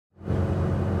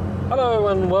Hello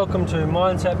and welcome to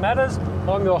Mindset Matters.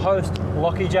 I'm your host,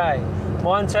 Lockie J.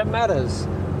 Mindset Matters,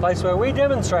 a place where we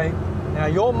demonstrate how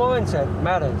your mindset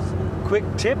matters. Quick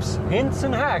tips, hints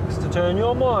and hacks to turn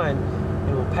your mind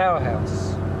into a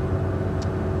powerhouse.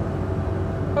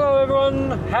 Hello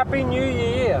everyone, Happy New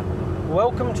Year.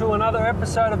 Welcome to another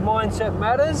episode of Mindset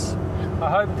Matters. I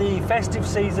hope the festive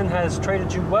season has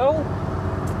treated you well.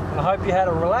 And I hope you had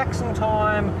a relaxing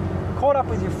time, caught up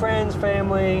with your friends,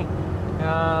 family,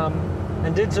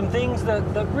 and did some things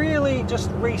that really just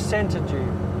recentered you.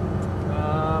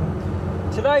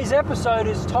 Today's episode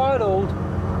is titled,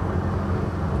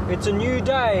 It's a New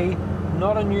Day,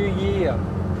 Not a New Year.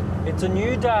 It's a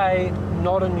new day,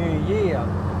 not a new year.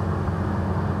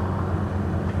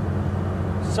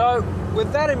 So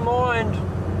with that in mind,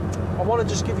 I want to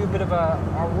just give you a bit of a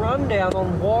rundown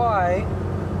on why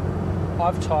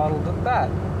I've titled it that.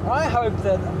 I hope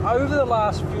that over the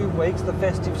last few weeks, the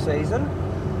festive season,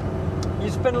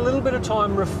 you spent a little bit of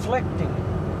time reflecting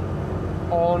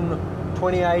on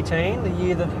 2018, the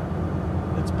year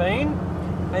that's been,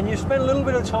 and you spent a little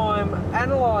bit of time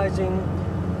analysing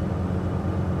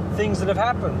things that have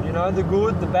happened, you know, the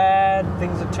good, the bad,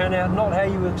 things that turn out not how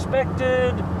you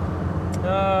expected, you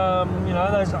know,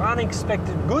 those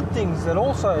unexpected good things that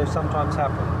also sometimes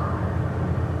happen.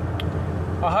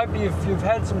 I hope you've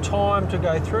had some time to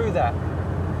go through that,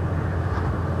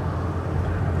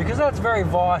 because that's very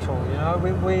vital. You know,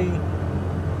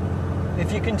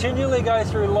 if you continually go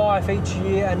through life each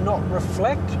year and not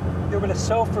reflect, do a bit of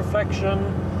self-reflection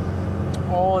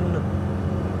on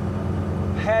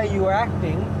how you're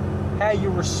acting, how you're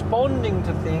responding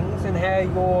to things, and how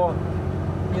you're,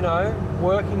 you know,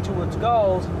 working towards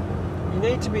goals, you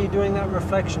need to be doing that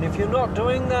reflection. If you're not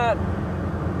doing that,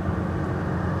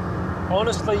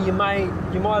 honestly, you might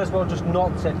as well just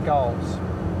not set goals.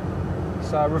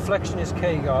 So reflection is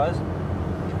key, guys.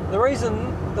 The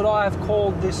reason that I have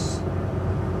called this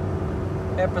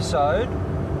episode,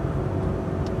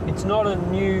 it's not a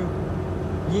new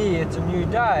year, it's a new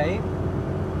day.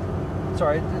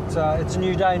 Sorry, it's a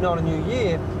new day, not a new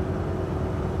year,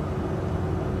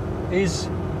 is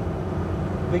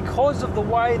because of the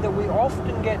way that we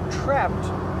often get trapped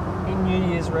in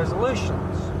New Year's resolutions.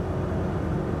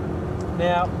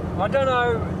 Now, I don't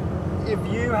know if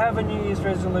you have a New Year's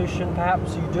resolution,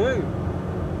 perhaps you do.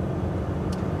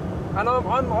 And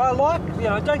I like, you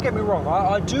know, don't get me wrong,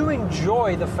 I do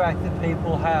enjoy the fact that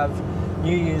people have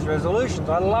New Year's resolutions.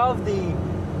 I love the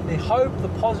hope, the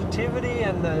positivity,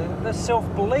 and the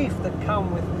self-belief that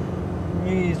come with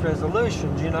New Year's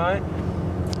resolutions, you know.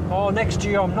 Oh, next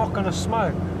year I'm not going to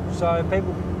smoke. So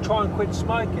people try and quit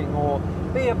smoking, or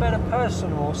be a better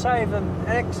person, or save an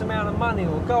X amount of money,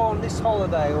 or go on this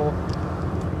holiday, or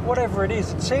whatever it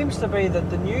is. It seems to be that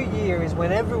the new year is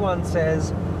when everyone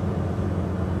says,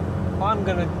 I'm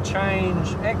going to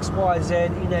change X, Y, Z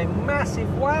in a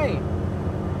massive way.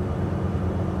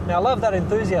 Now, I love that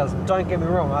enthusiasm, don't get me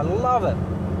wrong, I love it.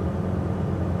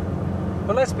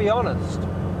 But let's be honest,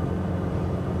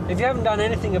 if you haven't done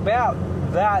anything about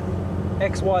that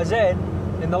X, Y, Z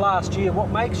in the last year, what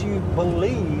makes you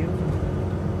believe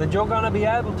that you're going to be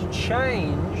able to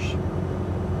change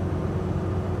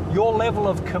your level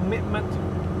of commitment,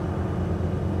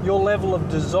 your level of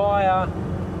desire,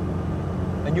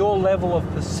 and your level of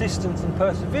persistence and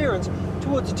perseverance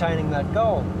towards attaining that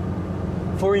goal?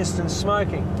 For instance,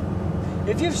 smoking.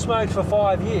 If you've smoked for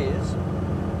 5 years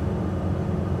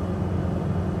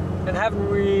and haven't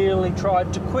really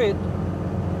tried to quit,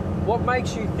 what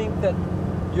makes you think that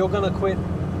you're going to quit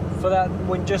for that,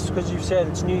 when just because you've said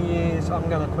it's New Year's, I'm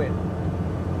going to quit?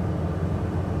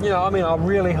 You know, I mean, I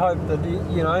really hope that,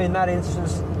 you know, in that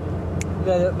instance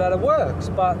that it works,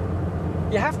 but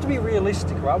you have to be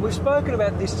realistic, right? We've spoken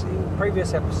about this in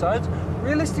previous episodes.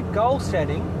 Realistic goal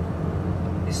setting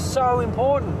is so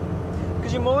important,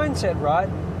 because your mindset, right?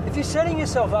 If you're setting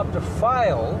yourself up to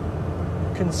fail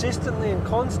consistently and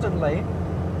constantly,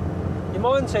 your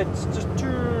mindset's just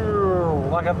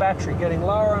like a battery getting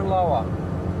lower and lower.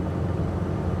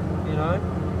 You know,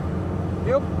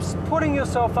 you're putting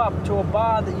yourself up to a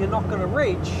bar that you're not going to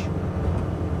reach.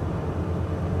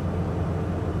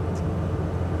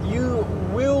 You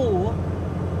will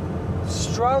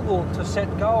struggle to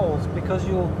set goals because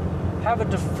you'll have a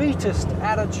defeatist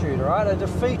attitude, right? A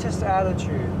defeatist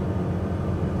attitude.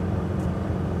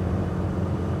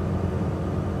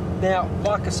 Now,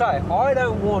 like I say, I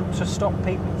don't want to stop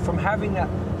people from having that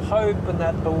hope and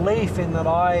that belief in that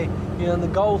in the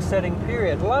goal setting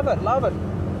period. Love it, love it.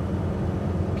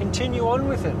 Continue on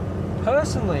with it.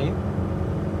 Personally,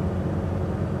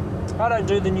 I don't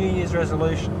do the New Year's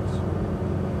resolutions.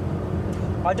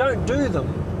 I don't do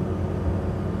them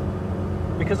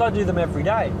because I do them every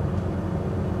day.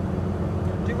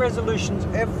 Do resolutions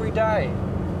every day.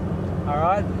 All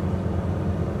right?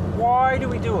 Why do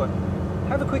we do it?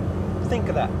 Have a quick think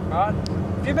of that, right?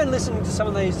 If you've been listening to some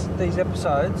of these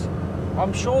episodes,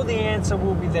 I'm sure the answer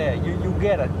will be there. You'll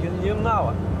get it. You'll know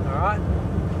it, all right?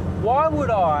 Why would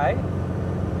I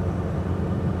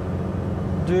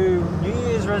do New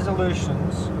Year's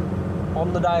resolutions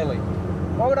on the daily?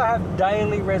 Why would I have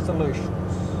daily resolutions?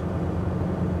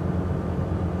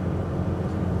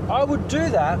 I would do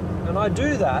that, and I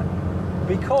do that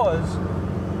because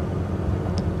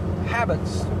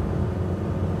habits.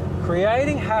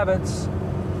 Creating habits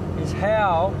is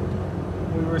how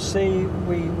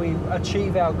we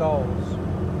achieve our goals.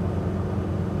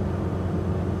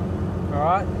 All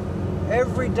right?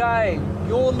 Every day,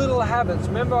 your little habits.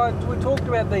 Remember, we talked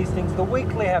about these things, the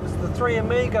weekly habits, the three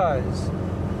amigos.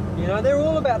 You know, they're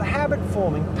all about habit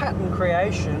forming, pattern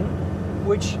creation,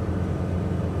 which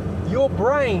your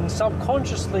brain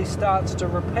subconsciously starts to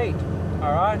repeat.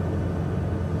 All right?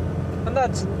 And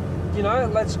that's, you know,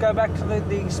 let's go back to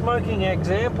the smoking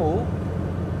example.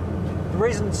 The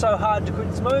reason it's so hard to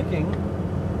quit smoking,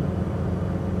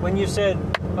 when you said,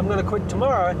 I'm going to quit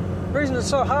tomorrow, the reason it's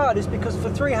so hard is because for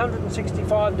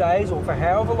 365 days, or for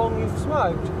however long you've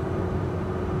smoked,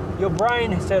 your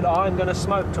brain has said, I'm going to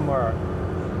smoke tomorrow.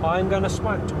 I'm going to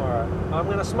smoke tomorrow. I'm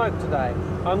going to smoke today.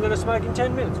 I'm going to smoke in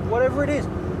 10 minutes. Whatever it is.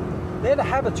 They're the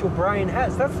habits your brain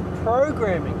has. That's the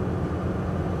programming.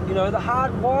 You know, the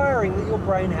hard wiring that your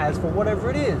brain has for whatever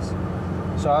it is.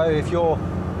 So if your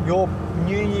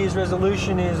New Year's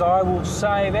resolution is, I will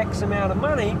save X amount of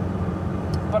money,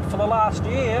 but for the last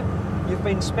year, you've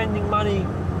been spending money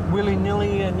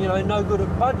willy-nilly and, you know, no good at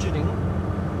budgeting.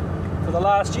 For the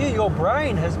last year, your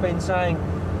brain has been saying,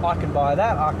 I can buy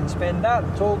that, I can spend that,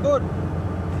 it's all good.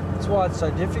 That's why it's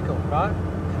so difficult, right?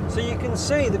 So you can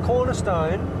see the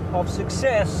cornerstone of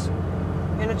success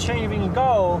in achieving a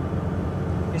goal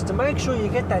is to make sure you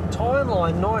get that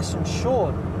timeline nice and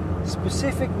short,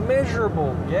 specific,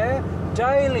 measurable, yeah?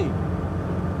 Daily.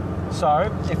 So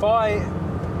if I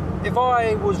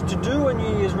was to do a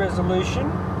New Year's resolution,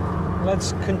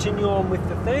 let's continue on with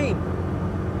the theme.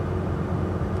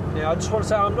 Now, I just want to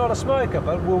say I'm not a smoker,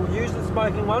 but we'll use the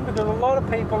smoking one because a lot of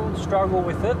people struggle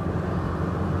with it.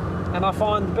 And I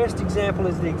find the best example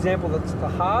is the example that's the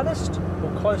hardest, or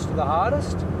close to the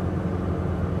hardest.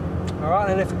 All right,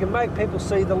 and if we can make people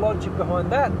see the logic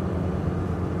behind that,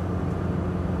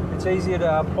 it's easier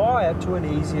to apply it to an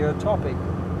easier topic.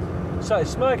 So,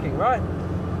 smoking, right?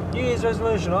 New Year's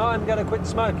resolution, I'm going to quit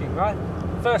smoking, right?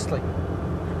 Firstly,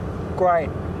 great,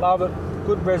 love it,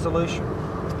 good resolution.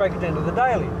 Let's break it down to the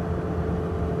daily,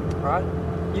 right?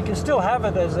 You can still have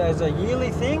it as a yearly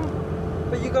thing,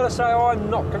 but you've got to say, oh, I'm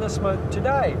not going to smoke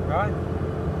today, right?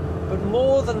 But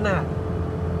more than that,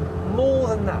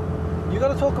 you've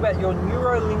got to talk about your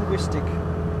neuro-linguistic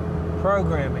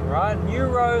programming, right?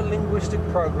 Neuro-linguistic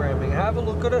programming. Have a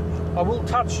look at it. I will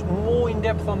touch more in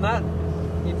depth on that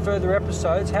in further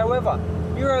episodes. However,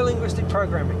 neuro-linguistic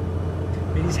programming,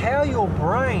 it is how your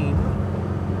brain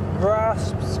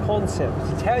grasps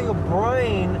concepts. It's how your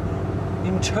brain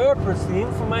interprets the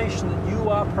information that you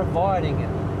are providing it.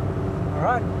 All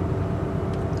right?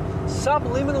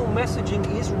 Subliminal messaging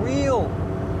is real,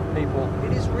 people.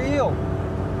 It is real.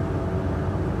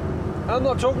 I'm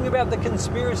not talking about the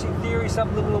conspiracy theory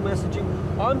subliminal messaging.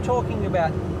 I'm talking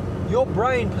about your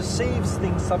brain perceives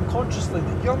things subconsciously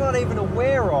that you're not even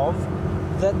aware of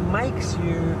that makes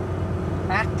you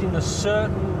act in a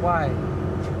certain way.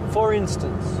 For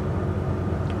instance,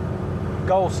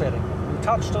 goal setting. We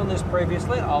touched on this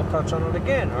previously. I'll touch on it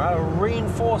again. All right? I'll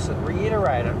reinforce it,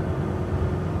 reiterate it.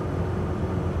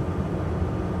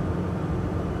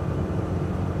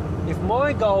 If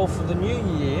my goal for the new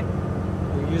year,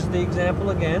 we'll use the example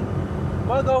again,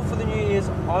 my goal for the new year is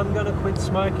I'm going to quit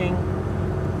smoking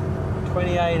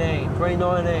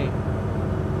 2019.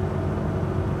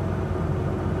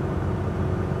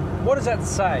 What does that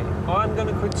say? I'm going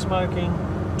to quit smoking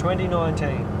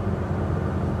 2019.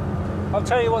 I'll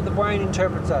tell you what the brain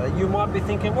interprets that. You might be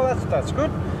thinking, well, that's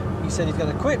good. He said he's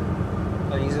going to quit.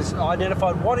 And he's just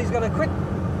identified what he's going to quit.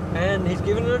 And he's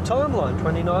given it a timeline,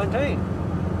 2019.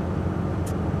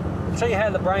 I'll tell you how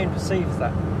the brain perceives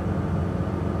that.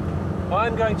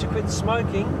 I'm going to quit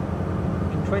smoking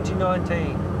in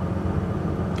 2019.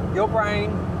 Your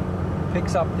brain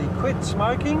picks up the quit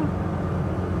smoking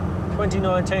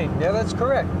 2019. Now that's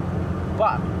correct.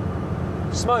 But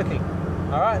smoking,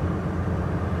 all right?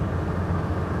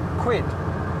 Quit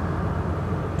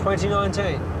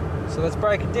 2019. So let's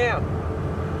break it down.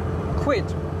 Quit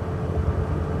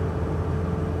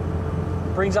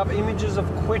brings up images of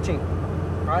quitting.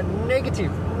 right?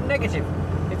 Negative.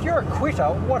 If you're a quitter,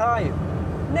 what are you?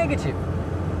 Negative.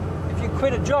 If you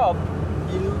quit a job,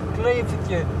 you leave with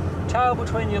your tail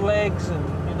between your legs,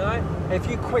 and if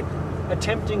you quit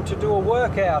attempting to do a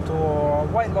workout or a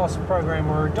weight loss program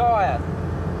or a diet,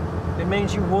 it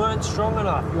means you weren't strong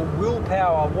enough. Your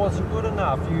willpower wasn't good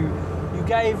enough. You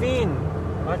gave in.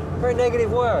 Right? Very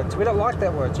negative words. We don't like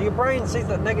that word. So your brain sees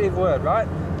that negative word, right?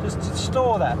 Just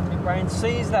store that. Your brain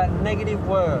sees that negative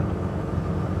word.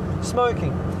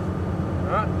 Smoking.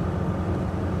 Right?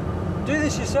 Do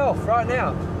this yourself right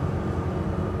now.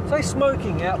 Say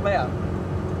smoking out loud.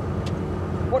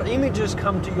 What images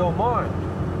come to your mind?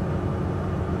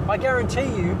 I guarantee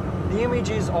you the image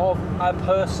is of a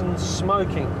person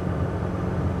smoking.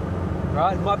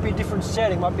 Right? It might be a different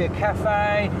setting. It might be a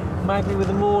cafe, maybe with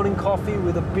a morning coffee,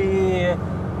 with a beer,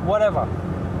 whatever.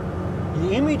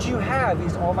 The image you have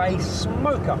is of a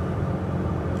smoker.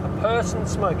 A person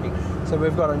smoking. So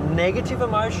we've got a negative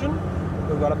emotion.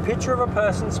 We've got a picture of a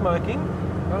person smoking.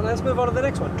 Right, let's move on to the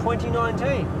next one.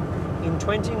 2019. In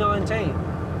 2019.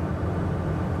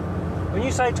 When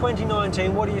you say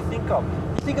 2019, what do you think of?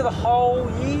 You think of the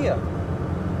whole year.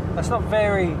 That's not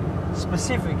very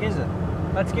specific, is it?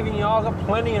 That's giving you, I've got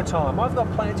plenty of time.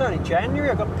 It's only January,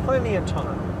 I've got plenty of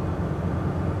time.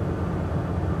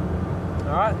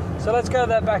 Alright, so let's go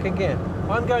that back again.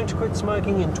 I'm going to quit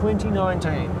smoking in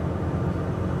 2019.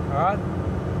 Alright?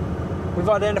 We've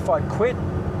identified quit.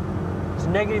 It's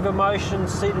negative emotion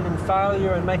seated in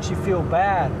failure and makes you feel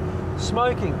bad.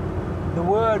 Smoking. The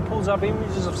word pulls up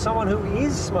images of someone who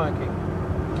is smoking.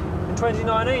 In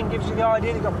 2019 gives you the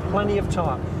idea you've got plenty of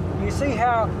time. You see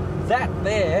how that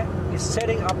there is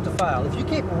setting up to fail. If you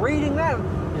keep reading that,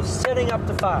 you're setting up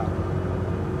to fail.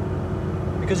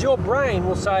 Because your brain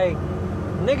will say,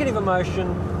 negative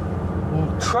emotion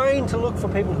will train to look for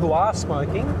people who are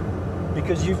smoking,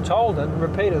 because you've told it and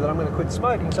repeated that I'm going to quit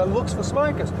smoking, so it looks for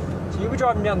smokers. So you'll be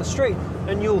driving down the street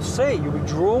and you'll be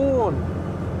drawn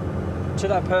to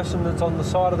that person that's on the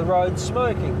side of the road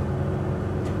smoking.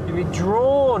 You'll be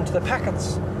drawn to the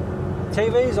packets.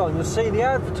 TV's on, you'll see the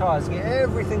advertising,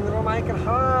 everything that'll make it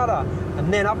harder.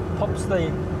 And then up pops the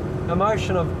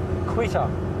emotion of quitter.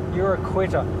 You're a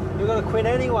quitter. You're going to quit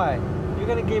anyway. You're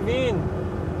going to give in.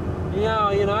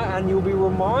 And you'll be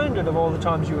reminded of all the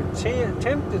times you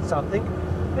attempted something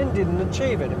and didn't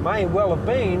achieve it. It may well have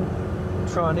been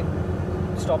trying to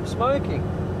stop smoking.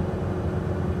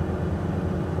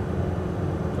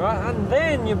 Right? And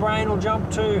then your brain will jump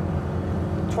to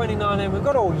 2019. We've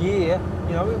got all year.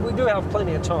 We do have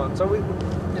plenty of time. So boom,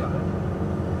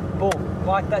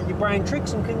 like that, your brain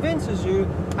tricks and convinces you,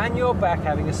 and you're back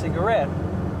having a cigarette.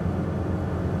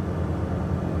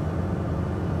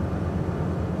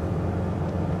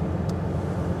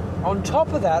 On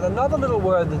top of that, another little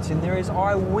word that's in there is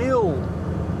I will.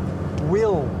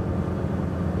 Will.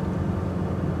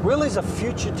 Will is a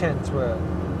future tense word.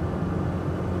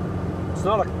 It's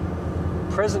not a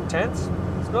present tense.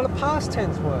 It's not a past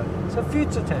tense word. It's a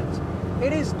future tense.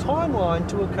 It is timeline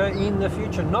to occur in the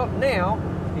future, not now,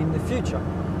 in the future.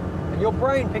 And your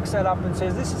brain picks that up and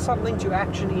says this is something to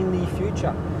action in the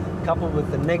future, coupled with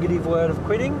the negative word of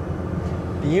quitting,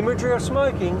 the imagery of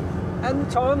smoking, and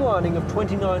the timelining of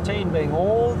 2019 being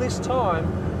all this time.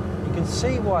 You can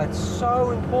see why it's so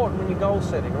important when you're goal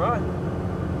setting, right?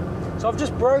 So I've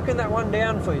just broken that one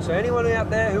down for you. So anyone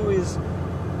out there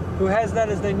who has that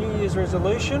as their New Year's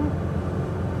resolution,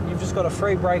 you've just got a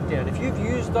free breakdown. If you've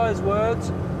used those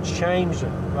words, change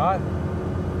them, right?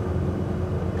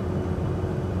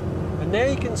 And now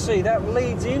you can see that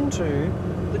leads into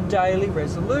the daily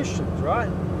resolutions, right?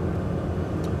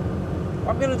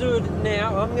 I'm going to do it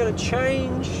now. I'm going to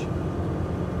change.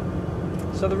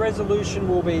 So the resolution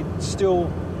will be still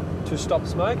to stop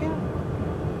smoking,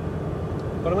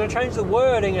 but I'm going to change the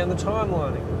wording and the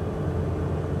timelining.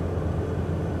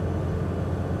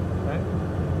 Okay?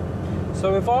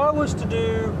 So if I was to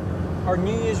do our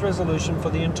New Year's resolution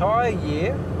for the entire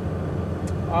year,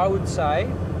 I would say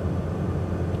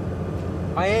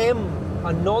I am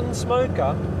a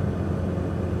non-smoker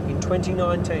in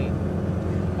 2019.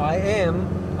 I am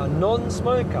a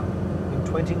non-smoker in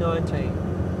 2019.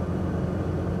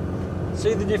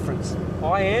 See the difference?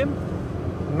 I am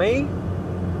me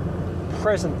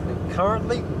presently,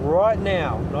 currently, right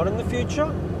now, not in the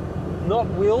future, not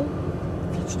will,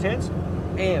 future tense,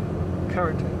 am,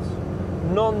 current tense.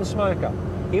 Non-smoker.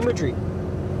 Imagery.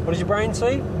 What does your brain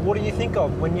see? What do you think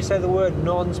of when you say the word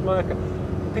non-smoker?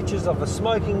 Pictures of a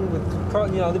smoking with,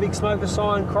 the big smoker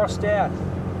sign crossed out.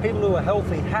 People who are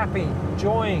healthy, happy,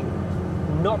 enjoying,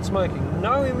 not smoking.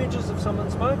 No images of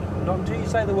someone smoking. Not until you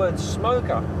say the word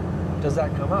smoker does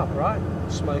that come up, right?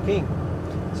 Smoking.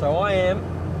 So I am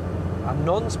a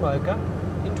non-smoker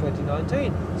in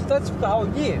 2019. So that's for the whole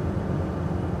year.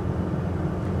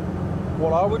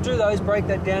 What I would do though is break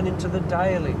that down into the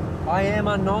daily. I am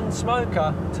a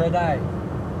non-smoker today.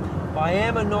 I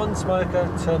am a non-smoker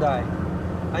today.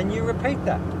 And you repeat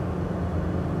that.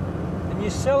 And you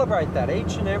celebrate that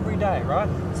each and every day, right?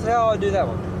 That's how I do that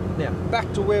one. Now,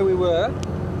 back to where we were,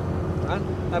 right?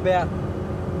 About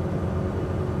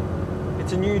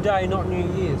it's a new day, not New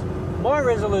Year's. My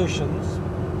resolutions,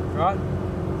 right?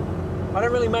 I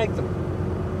don't really make them.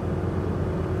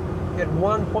 At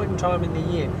one point in time in the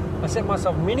year, I set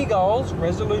myself mini goals,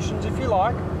 resolutions if you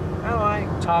like, and I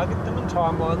target them and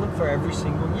timeline them for every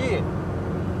single year.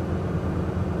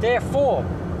 Therefore,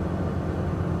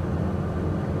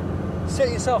 set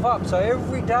yourself up so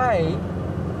every day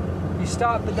you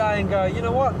start the day and go, you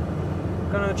know what,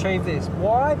 I'm going to achieve this.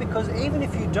 Why? Because even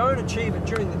if you don't achieve it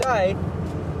during the day,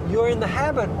 you're in the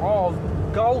habit of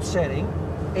goal setting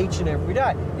each and every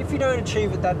day. If you don't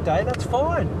achieve it that day, that's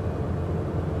fine.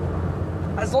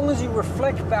 As long as you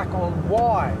reflect back on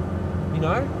why, you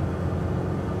know.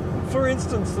 For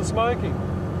instance, the smoking.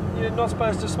 You're not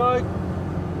supposed to smoke.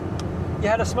 You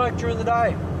had a smoke during the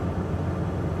day.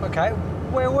 Okay,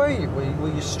 where were you? Were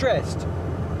you stressed?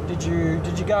 Did you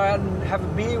go out and have a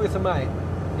beer with a mate?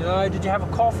 You know, did you have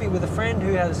a coffee with a friend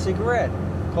who had a cigarette?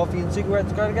 Coffee and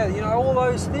cigarettes go together. You know, all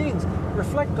those things.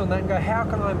 Reflect on that and go, how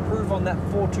can I improve on that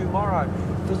for tomorrow?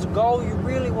 If there's a goal you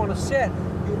really want to set,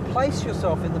 you'll place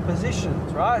yourself in the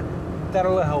positions, right?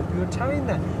 That'll help you attain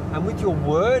that. And with your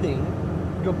wording,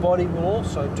 your body will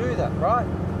also do that, right?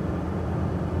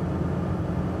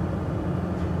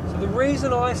 So the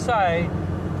reason I say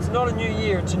it's not a new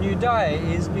year, it's a new day,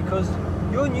 is because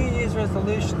your New Year's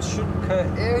resolutions should occur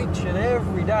each and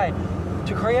every day.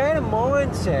 To create a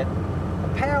mindset,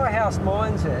 a powerhouse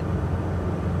mindset,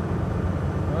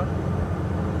 right?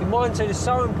 Your mindset is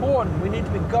so important. We need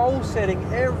to be goal setting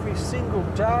every single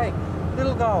day.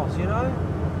 Little goals, you know?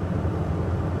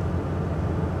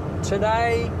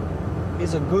 Today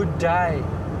is a good day.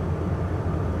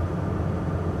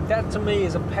 That to me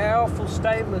is a powerful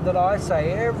statement that I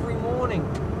say every morning.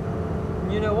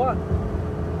 And you know what?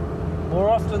 More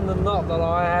often than not that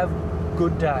I have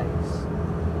good days.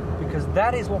 Because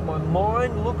that is what my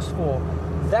mind looks for.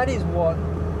 That is what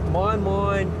my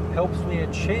mind helps me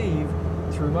achieve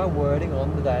through my wording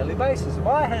on the daily basis. If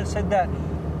I had said that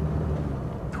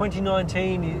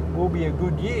 2019 will be a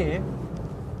good year,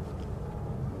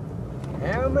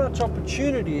 how much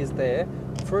opportunity is there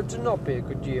for it to not be a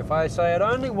good year? If I say it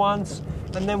only once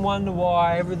and then wonder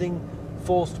why everything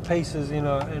falls to pieces in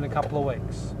a couple of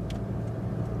weeks.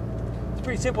 It's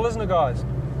pretty simple, isn't it, guys?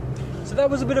 So that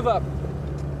was a bit of a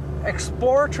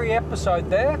exploratory episode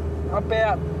there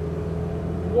about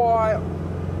why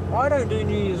I don't do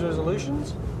New Year's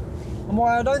resolutions and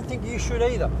why I don't think you should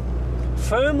either.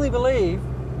 Firmly believe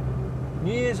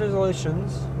New Year's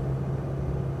resolutions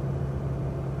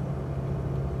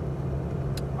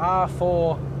are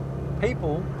for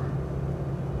people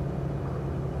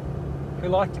who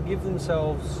like to give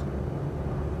themselves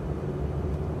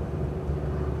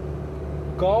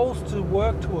goals to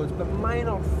work towards but may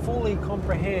not fully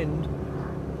comprehend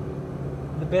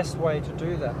the best way to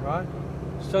do that, right?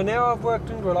 So now I've worked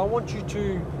into it. I want you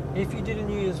to, if you did a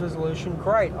New Year's resolution,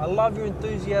 great. I love your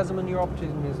enthusiasm and your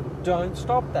optimism. Don't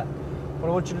stop that. What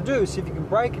I want you to do is see if you can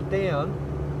break it down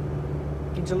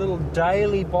into little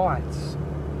daily bites.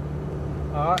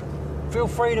 Alright, feel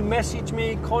free to message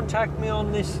me, contact me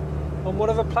on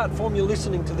whatever platform you're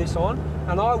listening to this on,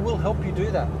 and I will help you do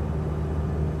that.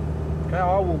 Okay,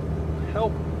 I will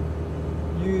help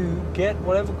you get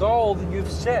whatever goal that you've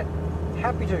set.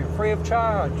 Happy to, free of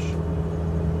charge.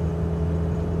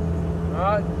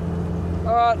 Alright,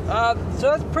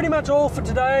 so that's pretty much all for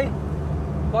today.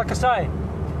 Like I say,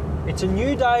 it's a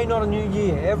new day, not a new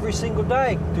year. Every single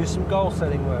day, do some goal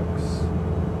setting works.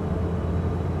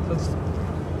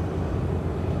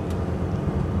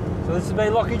 So this has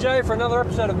been Lockie J for another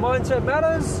episode of Mindset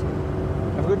Matters.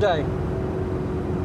 Have a good day.